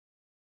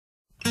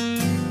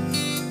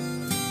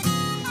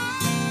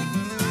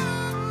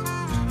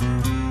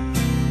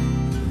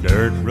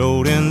Dirt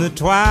road in the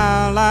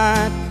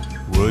twilight,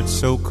 woods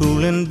so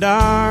cool and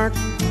dark.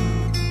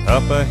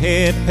 Up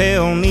ahead,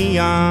 pale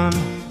neon,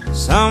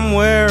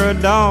 somewhere a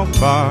dog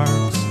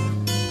barks.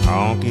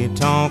 Honky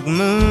tonk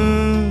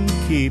moon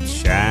keeps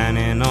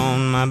shining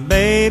on my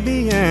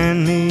baby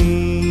and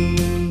me.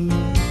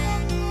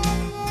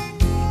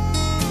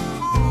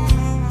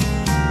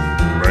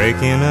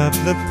 Breaking up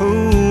the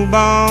pool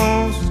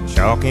balls,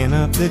 chalking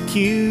up the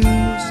cues,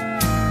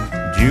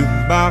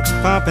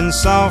 jukebox pumping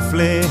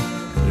softly,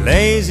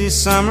 lazy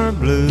summer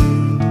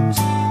blues.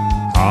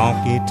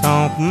 Honky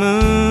tonk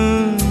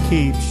moon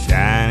keeps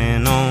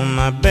shining on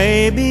my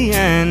baby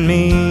and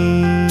me.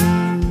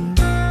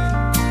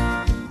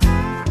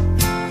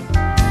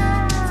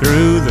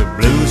 Through the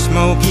blue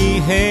smoky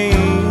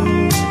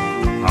haze,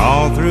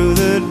 all through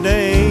the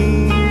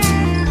days,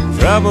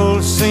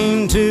 troubles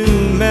seem to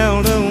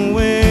melt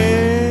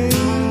away.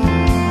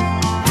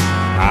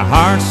 My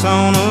heart's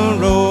on a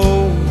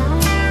roll,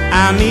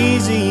 I'm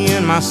easy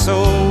in my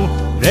soul.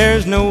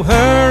 There's no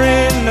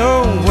hurry,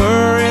 no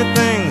worry,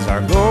 things are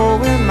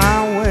going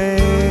my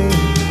way.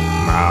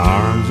 My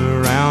arms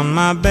around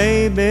my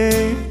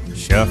baby,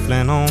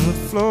 shuffling on the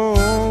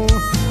floor.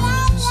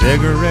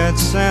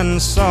 Cigarettes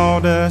and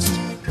sawdust,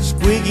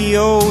 squeaky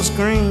old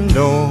screen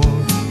door.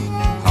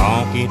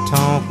 Honky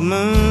tonk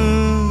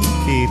moon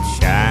keeps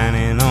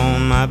shining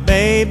on my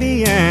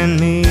baby and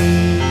me.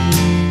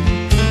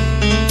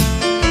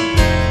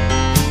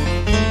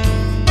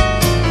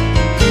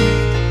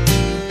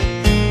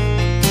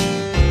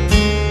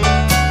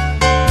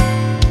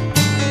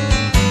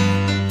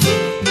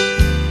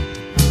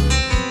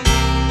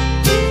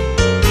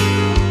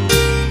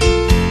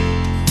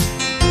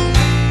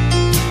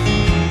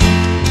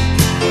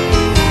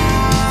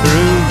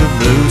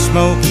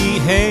 Smoky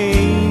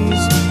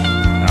haze,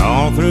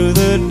 all through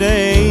the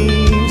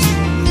days,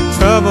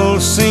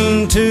 troubles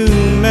seem to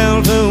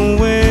melt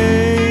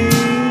away.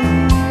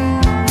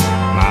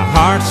 My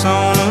heart's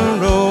on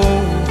a roll,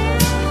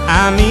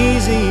 I'm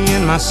easy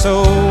in my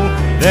soul.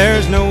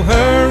 There's no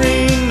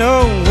hurry,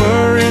 no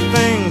worry,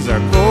 things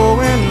are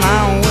going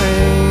my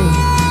way.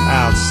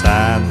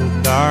 Outside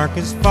the dark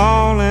is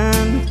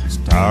falling,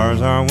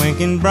 stars are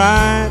winking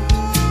bright.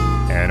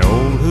 An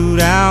old hoot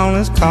owl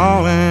is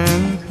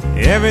calling,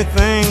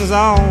 everything's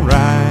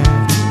alright.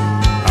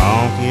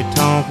 Honky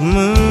tonk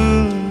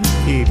moon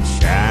keeps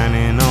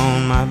shining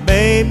on my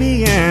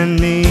baby and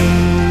me.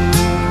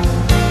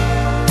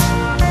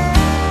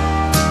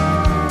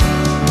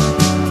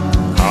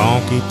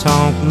 Honky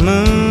tonk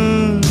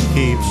moon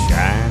keeps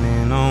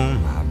shining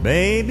on my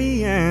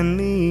baby and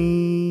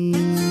me.